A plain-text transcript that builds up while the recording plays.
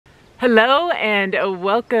Hello and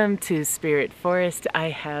welcome to Spirit Forest. I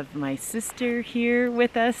have my sister here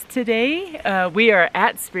with us today. We are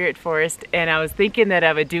at Spirit Forest and I was thinking that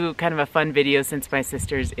I would do kind of a fun video since my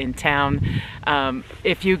sister's in town.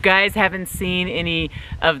 If you guys haven't seen any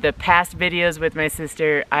of the past videos with my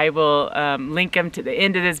sister, I will link them to the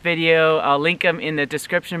end of this video. I'll link them in the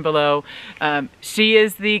description below. She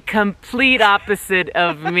is the complete opposite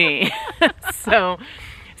of me.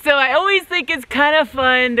 So I always think it's kind of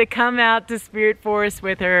fun to come out to Spirit Forest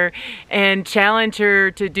with her and challenge her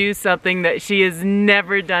to do something that she has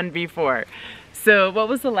never done before. So what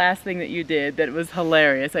was the last thing that you did that was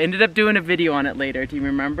hilarious? I ended up doing a video on it later. Do you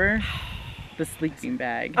remember? The sleeping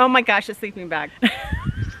bag. Oh my gosh, a sleeping bag.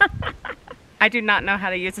 I do not know how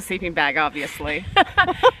to use a sleeping bag, obviously.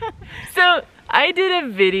 So I did a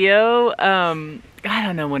video, I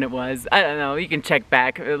don't know when it was. I don't know. You can check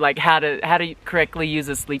back, like how to correctly use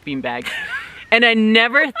a sleeping bag. And I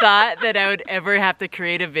never thought that I would ever have to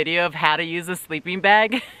create a video of how to use a sleeping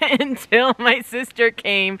bag until my sister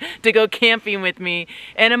came to go camping with me.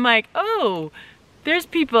 And I'm like, oh, there's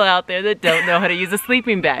people out there that don't know how to use a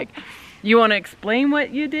sleeping bag. You want to explain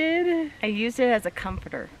what you did? I used it as a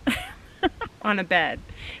comforter on a bed.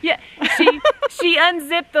 Yeah, she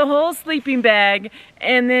unzipped the whole sleeping bag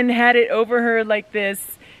and then had it over her like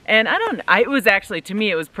this. And it was actually, to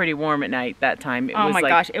me, it was pretty warm at night that time. It oh was my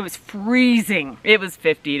gosh, it was freezing. It was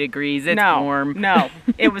 50 degrees. It's warm. No,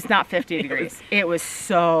 it was not 50 degrees. It was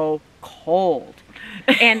so cold.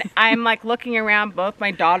 And I'm like looking around, both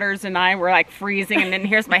my daughters and I were like freezing, and then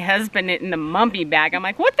here's my husband in the mummy bag. I'm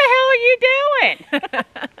like, what the hell are you doing?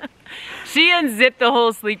 She unzipped the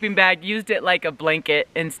whole sleeping bag, used it like a blanket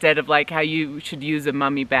instead of like how you should use a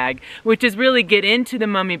mummy bag, which is really get into the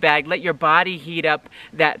mummy bag, let your body heat up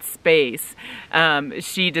that space.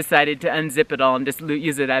 She decided to unzip it all and just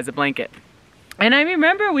use it as a blanket. And I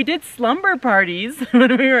remember we did slumber parties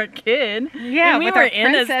when we were a kid. Yeah, we with were our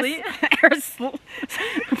in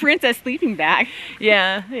princess sleeping bag.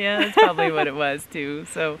 Yeah, that's probably what it was too.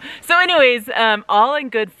 So anyways, all in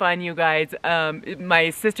good fun, you guys. My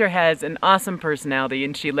sister has an awesome personality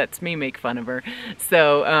and she lets me make fun of her.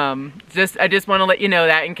 So I just want to let you know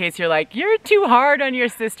that in case you're like, you're too hard on your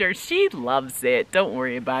sister. She loves it. Don't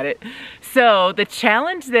worry about it. So the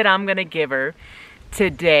challenge that I'm going to give her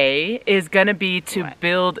today is gonna be to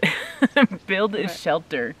build a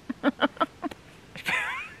shelter. I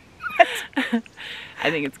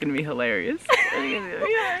think it's gonna be hilarious.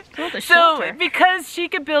 Build a shelter. So because she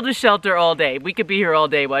could build a shelter all day, we could be here all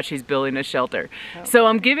day while she's building a shelter. So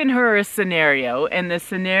I'm giving her a scenario, and the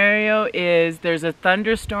scenario is there's a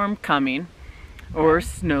thunderstorm coming, or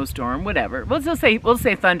snowstorm, whatever. We'll say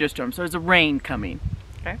thunderstorm. So there's a rain coming.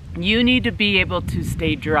 Okay. You need to be able to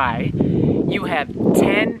stay dry. You have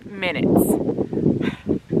 10 minutes.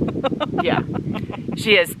 Yeah.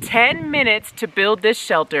 She has 10 minutes to build this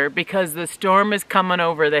shelter because the storm is coming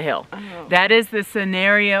over the hill. Oh. That is the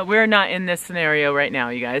scenario. We're not in this scenario right now,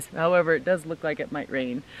 you guys. However, it does look like it might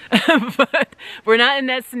rain. But we're not in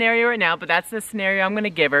that scenario right now, but that's the scenario I'm going to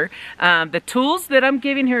give her. The tools that I'm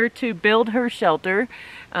giving her to build her shelter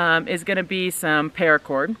is going to be some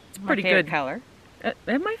paracord. It's pretty good color.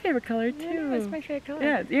 That's my favorite color too. Yeah, that's my favorite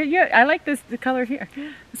color. Yeah. I like the color here.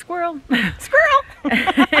 Squirrel. Squirrel.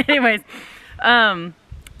 Anyways,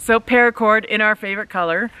 so paracord in our favorite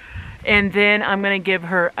color, and then I'm gonna give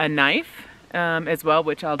her a knife as well,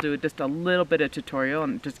 which I'll do just a little bit of tutorial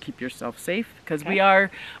and just keep yourself safe because we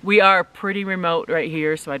are pretty remote right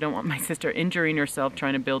here, so I don't want my sister injuring herself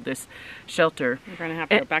trying to build this shelter. We're gonna have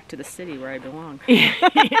to go back to the city where I belong.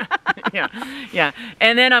 Yeah.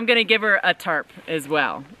 And then I'm gonna give her a tarp as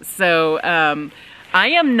well. So I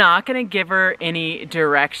am not going to give her any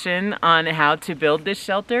direction on how to build this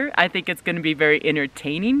shelter. I think it's going to be very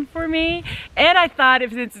entertaining for me. And I thought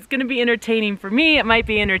if it's going to be entertaining for me, it might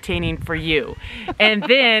be entertaining for you. And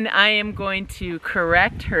then I am going to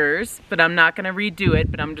correct hers, but I'm not going to redo it,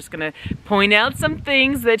 but I'm just going to point out some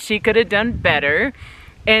things that she could have done better.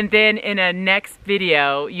 And then in a next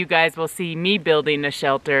video, you guys will see me building a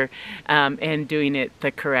shelter and doing it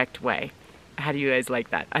the correct way. How do you guys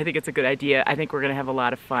like that? I think it's a good idea. I think we're gonna have a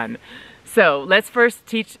lot of fun. So let's first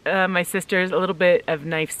teach my sisters a little bit of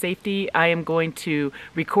knife safety. I am going to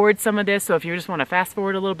record some of this, so if you just want to fast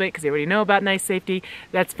forward a little bit because you already know about knife safety,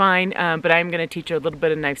 that's fine. But I'm going to teach you a little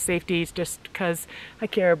bit of knife safety just because I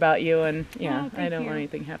care about you and I don't want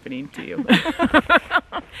anything happening to you.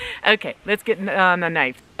 Okay, let's get on the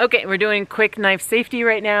knife. Okay, we're doing quick knife safety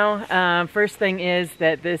right now. First thing is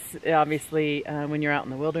that this, obviously, when you're out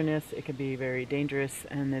in the wilderness, it can be very dangerous,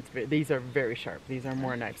 and these are very sharp. These are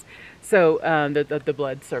more knives. So the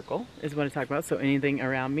blood circle is what I'm talking about. So anything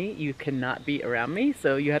around me, you cannot be around me.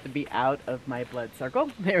 So you have to be out of my blood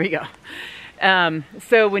circle. There we go.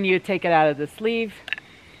 So when you take it out of the sleeve,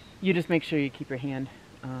 you just make sure you keep your hand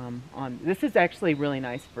on. This is actually really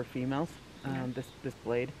nice for females. This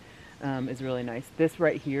blade is really nice. This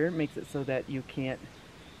right here makes it so that you can't.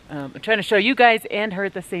 I'm trying to show you guys and her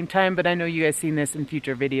at the same time, but I know you guys seen this in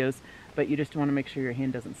future videos. But you just want to make sure your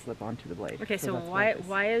hand doesn't slip onto the blade. Okay, so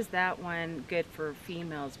why is that one good for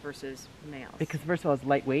females versus males? Because first of all, it's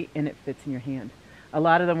lightweight and it fits in your hand. A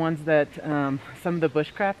lot of the ones that, some of the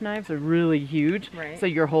bushcraft knives are really huge. Right. So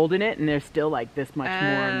you're holding it and there's still like this much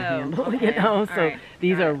more in the handle, okay. you know? So right.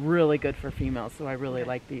 these are really good for females, so I really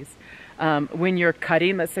like these. When you're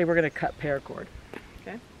cutting, let's say we're going to cut paracord.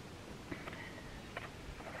 Okay.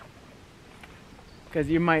 Because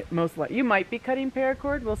you might be cutting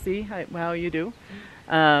paracord. We'll see how you do.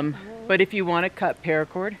 But if you want to cut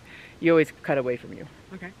paracord, you always cut away from you.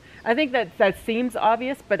 Okay. I think that seems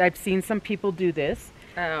obvious, but I've seen some people do this.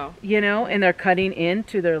 Oh. You know, and they're cutting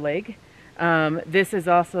into their leg. This is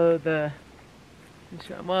also the.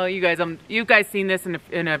 Well, you guys seen this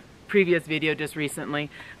in a previous video just recently.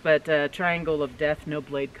 But triangle of death, no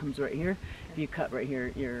blade comes right here. If you cut right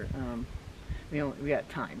here, you're. We got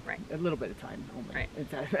time, right? A little bit of time only. Right.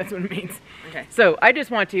 That's what it means. Okay. So I just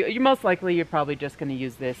want to. You're probably just going to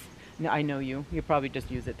use this. I know you. You probably just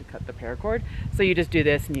use it to cut the paracord. So you just do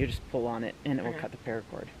this and you just pull on it and it will cut the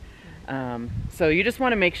paracord. So you just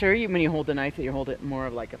want to make sure when you hold the knife that you hold it more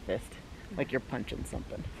of like a fist, like you're punching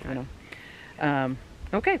something. You know.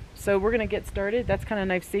 Okay. So we're going to get started. That's kind of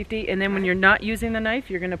knife safety. And then when you're not using the knife,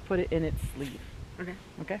 you're going to put it in its sleeve. Okay.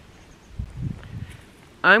 Okay.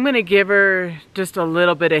 I'm going to give her just a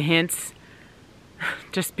little bit of hints,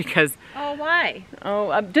 just because. Oh, why?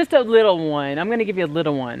 Oh, just a little one. I'm going to give you a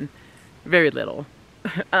little one. Very little.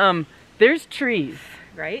 There's trees.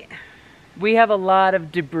 Right. We have a lot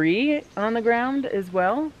of debris on the ground as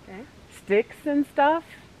well. Okay. Sticks and stuff.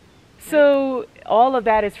 So all of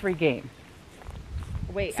that is free game.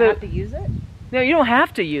 Wait, So- I have to use it? No, you don't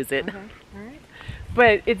have to use it. Okay. All right.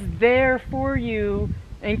 But it's there for you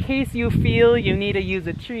in case you feel you need to use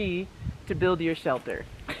a tree to build your shelter.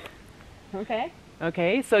 Okay.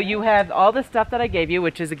 Okay, so you have all the stuff that I gave you,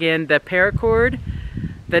 which is again the paracord,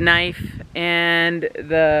 the knife, and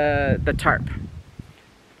the tarp.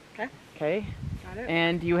 Okay. Okay, Got it.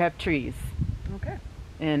 and you have trees Okay.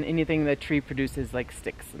 and anything the tree produces, like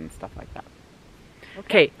sticks and stuff like that.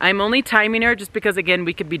 Okay, I'm only timing her just because, again,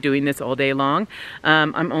 we could be doing this all day long.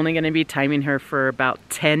 I'm only going to be timing her for about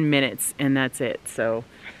 10 minutes, and that's it. So,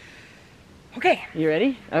 Okay. you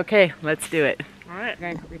ready? Okay, let's do it. All right.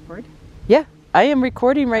 Going to record? Yeah, I am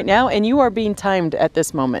recording right now, and you are being timed at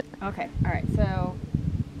this moment. Okay. All right. So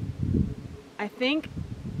I think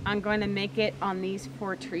I'm going to make it on these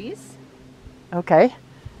 4 trees, Okay.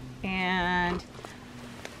 and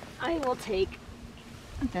I will take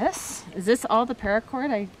this. Is this all the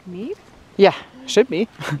paracord I need? Yeah, should be.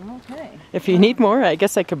 Okay. If you need more, I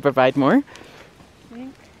guess I could provide more. I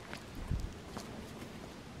think.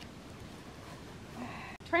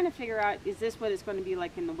 Trying to figure out, is this what it's going to be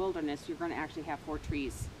like in the wilderness? You're going to actually have 4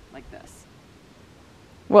 trees like this.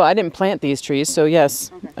 Well, I didn't plant these trees, so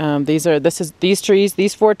yes. Okay. These trees,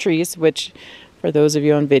 these 4 trees, which for those of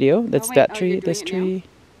you on video, that's wait. that Oh, tree, you're doing this it tree,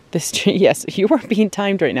 this tree. Yes, you are being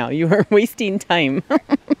timed right now. You are wasting time.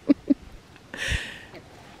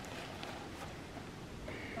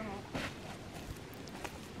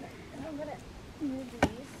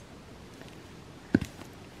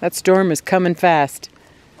 That storm is coming fast.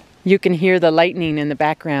 You can hear the lightning in the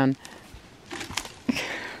background.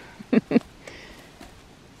 I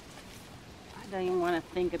don't even want to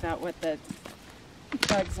think about what the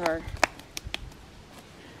bugs are.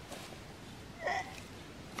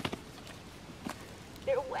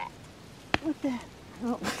 They're wet. What the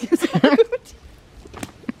hell?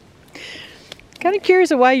 Kind of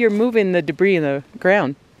curious of why you're moving the debris in the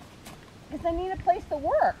ground. Because I need a place to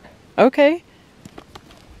work. Okay.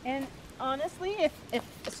 And honestly, if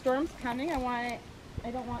a storm's coming, I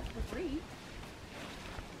don't want it for free.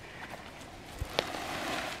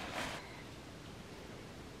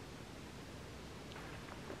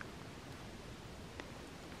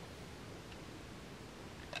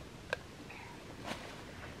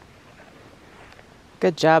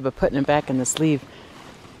 Good job of putting it back in the sleeve.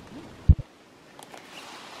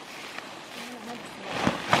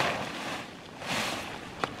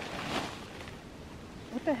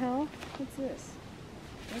 What the hell? What's this?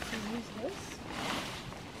 Let's use this.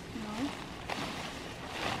 No.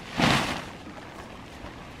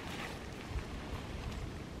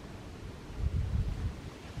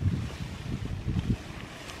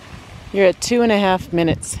 You're at 2.5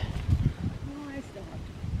 minutes. Oh, I still have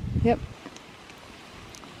to. Yep.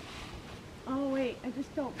 Oh wait, I just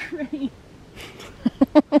felt pretty.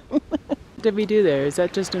 What did we do there? Is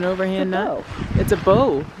that just an overhand It's a knot? It's a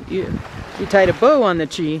bow. You tied a bow on the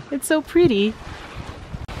tree. It's so pretty.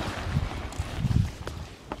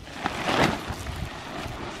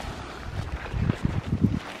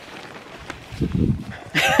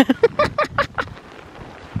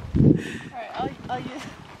 Alright, I'll use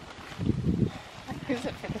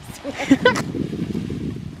it for this one.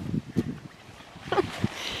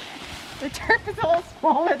 The tarp is a little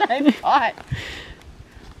smaller than I thought.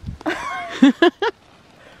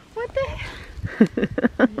 What the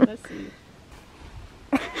heck? Let's see.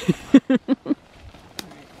 Alright.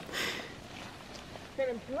 I'm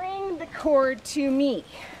gonna bring the cord to me.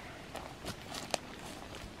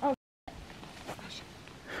 Oh, gosh.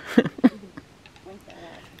 Blink that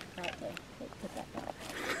out. Proudly. Put that back.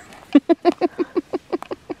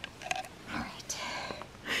 Alright.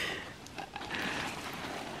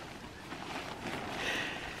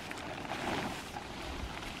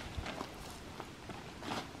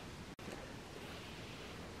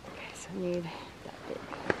 Okay, so I need that big.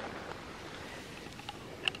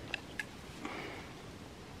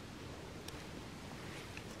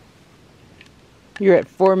 You're at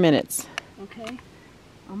 4 minutes. Okay,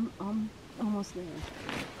 I'm almost there.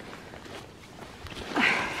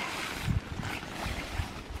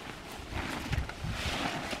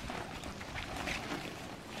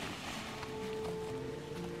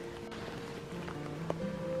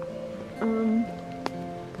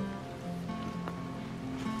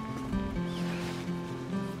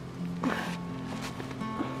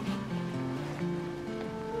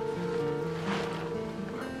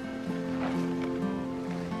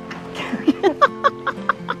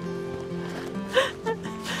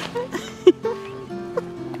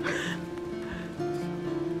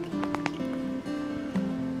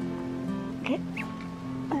 Okay,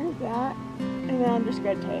 there's that, and then I'm just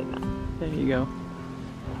gonna tie it now. There you go.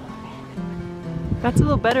 That's a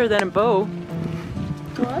little better than a bow.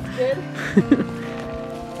 Well, that's good.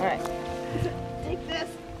 All right, so take this.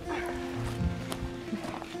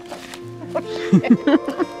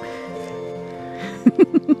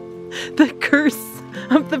 The curse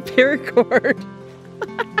of the paracord.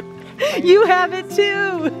 You have it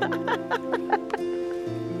too.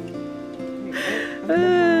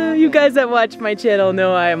 You guys that watch my channel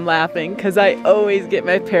know I am laughing because I always get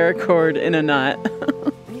my paracord in a knot.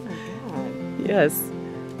 Oh my God. Yes.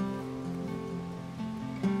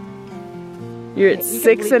 You're at Okay, you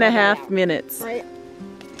can 6.5 bleep minutes. Right.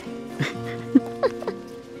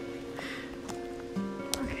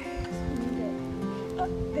 Okay, so we need it up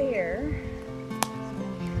there.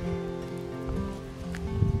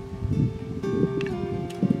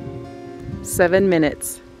 7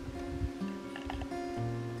 minutes.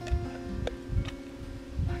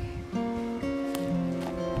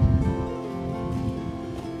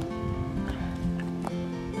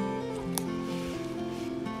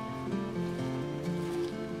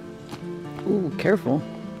 Ooh, careful.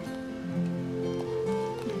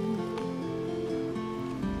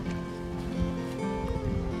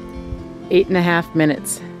 Eight and a half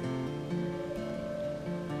minutes.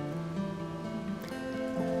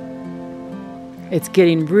 It's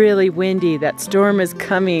getting really windy. That storm is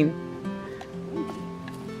coming.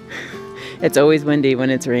 It's always windy when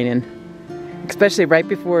it's raining, especially right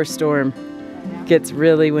before a storm. It gets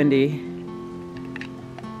really windy.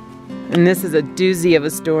 And this is a doozy of a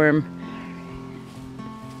storm.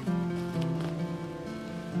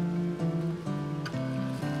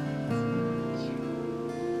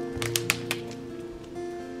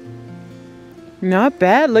 Not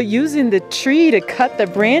bad. Look, using the tree to cut the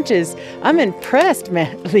branches. I'm impressed,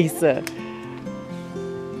 Lisa.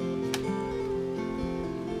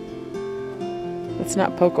 Let's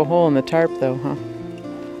not poke a hole in the tarp, though, huh?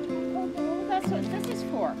 Oh, that's what this is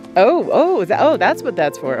for. Oh, that's what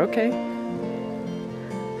that's for. Okay.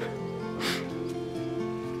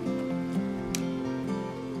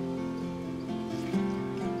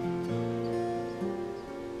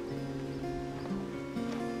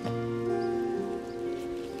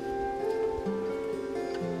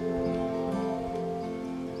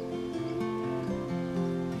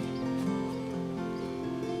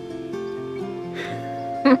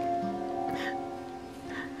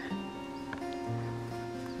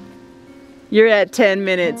 You're at 10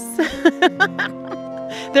 minutes.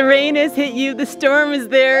 The rain has hit you. The storm is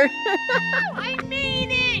there. I made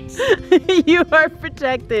it! You are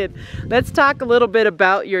protected. Let's talk a little bit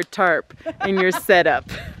about your tarp and your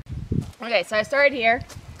setup. Okay, so I started here.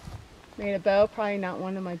 Made a bow, probably not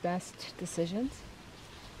one of my best decisions,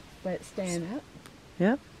 but it's staying up.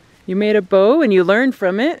 Yep. You made a bow and you learned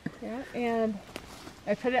from it. Yeah, and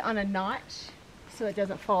I put it on a notch so it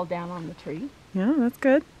doesn't fall down on the tree. Yeah, that's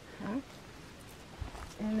good. Yeah.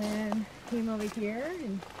 And then came over here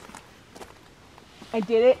and I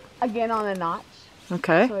did it again on a notch.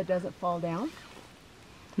 Okay. So it doesn't fall down.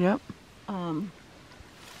 Yep. And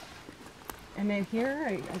then here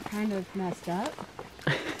I kind of messed up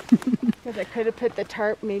because I could have put the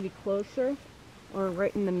tarp maybe closer or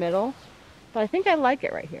right in the middle. But I think I like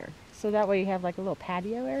it right here. So that way you have like a little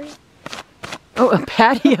patio area. Oh, a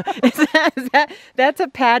patio. That's a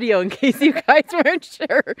patio in case you guys weren't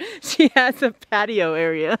sure. She has a patio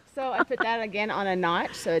area. So I put that again on a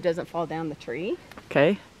notch so it doesn't fall down the tree.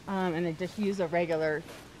 Okay. And I just use a regular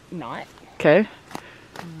knot. Okay.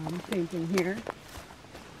 Same thing here.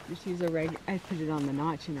 Just use I put it on the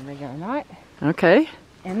notch in a regular knot. Okay.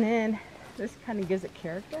 And then this kind of gives it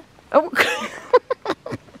character. Oh.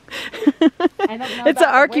 I don't know It's an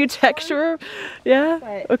architecture. Yeah.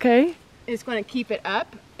 But okay. it's going to keep it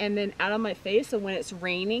up and then out of my face. So when it's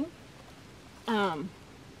raining, the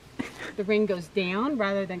rain goes down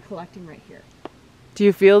rather than collecting right here. Do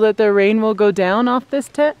you feel that the rain will go down off this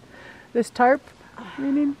tarp?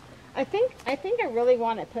 I think I really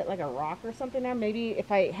want to put like a rock or something there. Maybe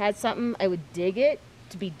if I had something, I would dig it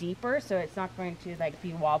to be deeper so it's not going to like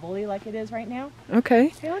be wobbly like it is right now. Okay. I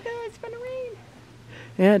feel like it's going to rain.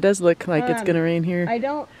 Yeah, it does look like it's going to rain here. I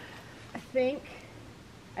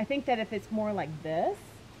think that if it's more like this.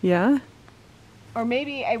 Yeah. Or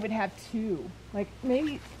maybe I would have two. Like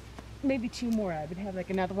maybe two more. I would have like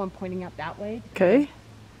another one pointing out that way. Okay.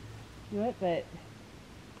 Do it, but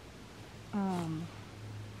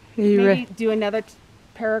You maybe do another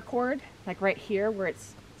paracord like right here where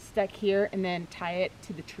it's stuck here and then tie it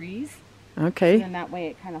to the trees. Okay. And then that way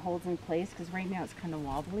it kind of holds in place because right now it's kind of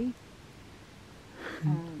wobbly.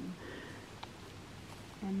 And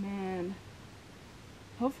then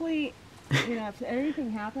hopefully, you know, if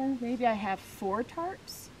anything happens, maybe I have 4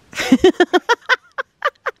 tarps.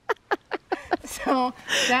 So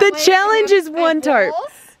the challenge is one tarp.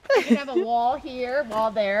 You can have a wall here,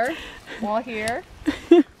 wall there, wall here,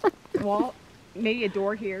 wall, maybe a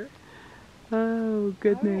door here. Oh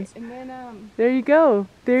goodness! Right, and then there you go.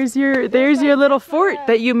 There's your little fort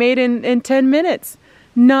that you made in 10 minutes.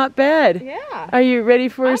 Not bad. Yeah. Are you ready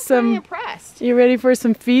for I'm impressed. You ready for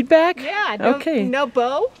some feedback? Yeah. Okay. No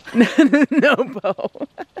bow. No bow.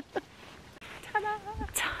 Ta-da!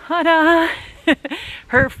 Ta-da!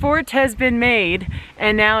 Her fort has been made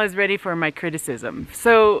and now is ready for my criticism.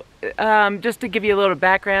 So just to give you a little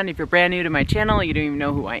background, if you're brand new to my channel, you don't even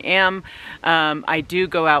know who I am. I do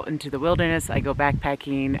go out into the wilderness. I go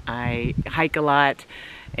backpacking. I hike a lot.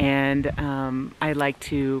 And I like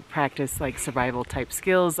to practice like survival type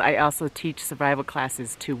skills. I also teach survival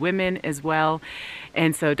classes to women as well.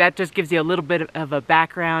 And so that just gives you a little bit of a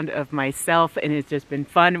background of myself, and it's just been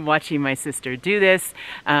fun watching my sister do this.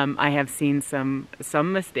 I have seen some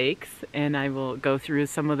mistakes, and I will go through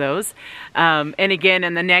some of those. And again,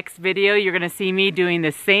 in the next video, you're gonna see me doing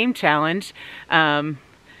the same challenge, and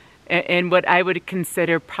what I would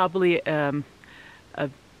consider probably a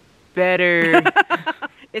better...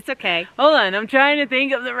 It's okay. Hold on, I'm trying to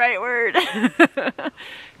think of the right word.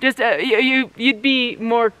 Just you'd be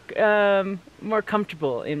more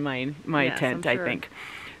comfortable in my yes, tent, sure. I think.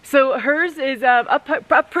 So hers is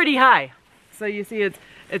up pretty high. So you see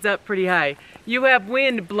it's up pretty high. You have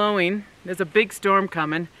wind blowing. There's a big storm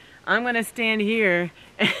coming. I'm gonna stand here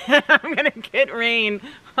and I'm gonna get rain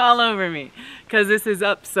all over me because this is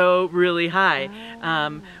up so really high.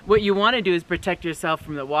 What you want to do is protect yourself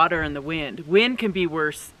from the water and the wind. Wind can be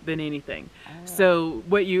worse than anything. So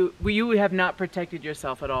what you have not protected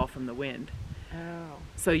yourself at all from the wind.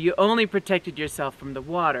 So you only protected yourself from the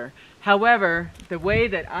water. However, the way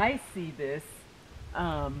that I see this,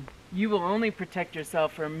 you will only protect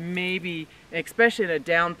yourself for maybe, especially in a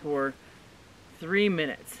downpour, 3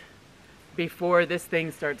 minutes before this thing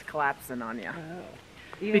starts collapsing on you.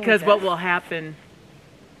 Because what will happen,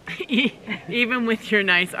 even with your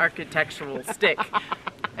nice architectural stick,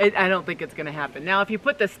 I don't think it's going to happen. Now, if you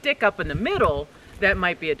put the stick up in the middle, that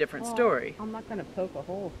might be a different story. I'm not going to poke a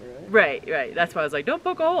hole through it. Right. That's why I was like, don't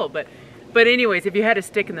poke a hole. But anyways, if you had a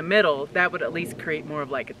stick in the middle, that would at least create more of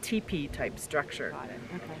like a teepee type structure. Got it.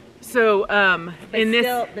 Okay. So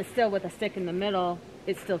but still with a stick in the middle,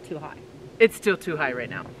 it's still too high. It's still too high right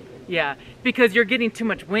now. Yeah, because you're getting too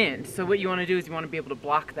much wind. So what you want to do is you want to be able to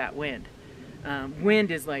block that wind.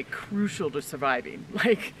 Wind is like crucial to surviving,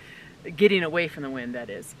 like getting away from the wind, that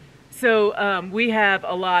is. So we have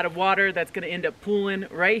a lot of water that's going to end up pooling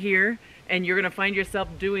right here, and you're going to find yourself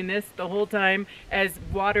doing this the whole time as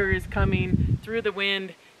water is coming through the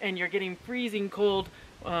wind and you're getting freezing cold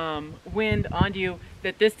wind on you,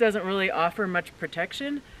 that this doesn't really offer much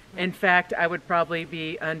protection. In fact, I would probably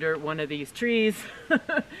be under one of these trees.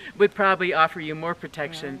 Would probably offer you more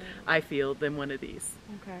protection, I feel, than one of these.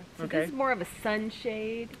 Okay. So Okay. this is more of a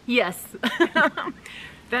sunshade. Yes.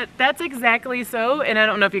 That's exactly so. And I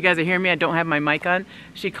don't know if you guys are hearing me. I don't have my mic on.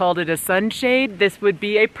 She called it a sunshade. This would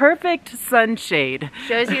be a perfect sunshade.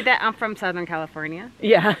 Shows you that I'm from Southern California.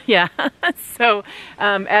 Yeah, yeah. So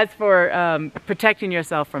as for protecting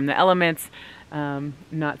yourself from the elements,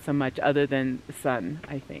 not so much, other than the sun,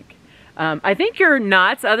 I think. I think your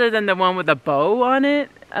knots, other than the one with a bow on it,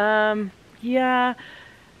 yeah,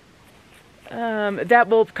 that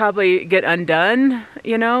will probably get undone,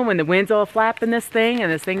 you know, when the wind's all flapping this thing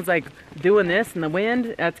and this thing's like doing this in the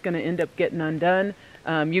wind, that's going to end up getting undone.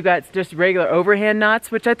 You got just regular overhand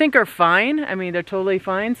knots, which I think are fine. I mean, they're totally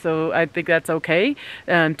fine. So I think that's okay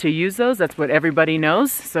to use those. That's what everybody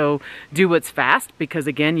knows. So do what's fast, because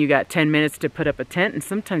again, you got 10 minutes to put up a tent, and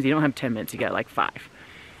sometimes you don't have 10 minutes. You got like 5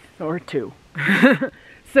 or 2.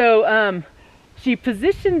 So she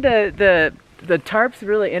positioned the tarps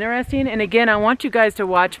really interesting. And again, I want you guys to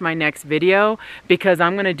watch my next video, because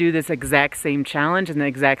I'm going to do this exact same challenge in the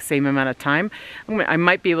exact same amount of time. I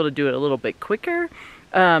might be able to do it a little bit quicker,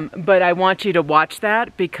 but I want you to watch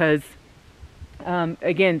that, because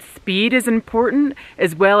again, speed is important,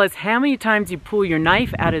 as well as how many times you pull your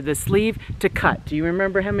knife out of the sleeve to cut. Do you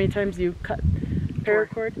remember how many times you cut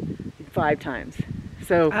paracord? 5 times.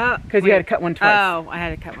 So, because you had to cut one twice. Oh, I had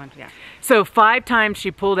to cut one, yeah. So 5 times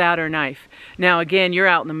she pulled out her knife. Now again, you're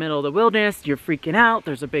out in the middle of the wilderness, you're freaking out,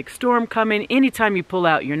 there's a big storm coming. Anytime you pull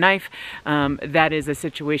out your knife, that is a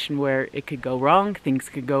situation where it could go wrong, things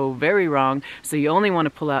could go very wrong. So you only want to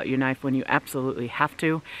pull out your knife when you absolutely have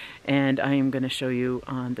to. And I am going to show you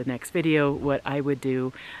on the next video what I would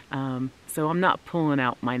do. So I'm not pulling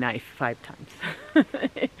out my knife 5 times.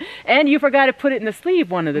 And you forgot to put it in the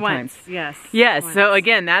sleeve one of the times. Yes. Yes, Once. so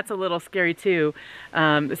again, that's a little scary too.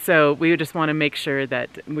 So we just want to make sure that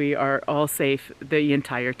we are all safe the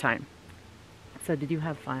entire time. So did you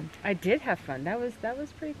have fun? I did have fun. That was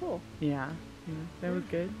pretty cool. Yeah, that was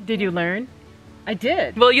good. Did you learn? I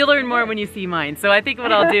did. Well, you'll learn more when you see mine. So I think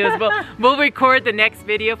what I'll do is we'll record the next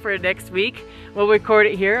video for next week. We'll record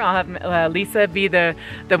it here. I'll have Lisa be the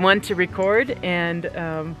one to record, and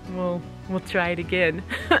we'll try it again.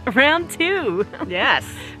 Round 2. Yes.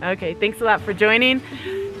 Okay, thanks a lot for joining.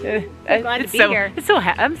 I'm glad to be here.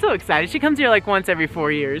 I'm so excited. She comes here like once every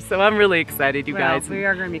 4 years, so I'm really excited, you guys. We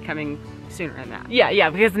are going to be coming sooner than that. Yeah,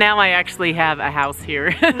 because now I actually have a house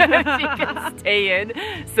here she can stay in,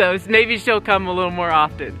 so maybe she'll come a little more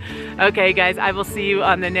often. Okay, guys, I will see you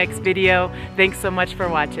on the next video. Thanks so much for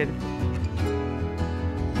watching.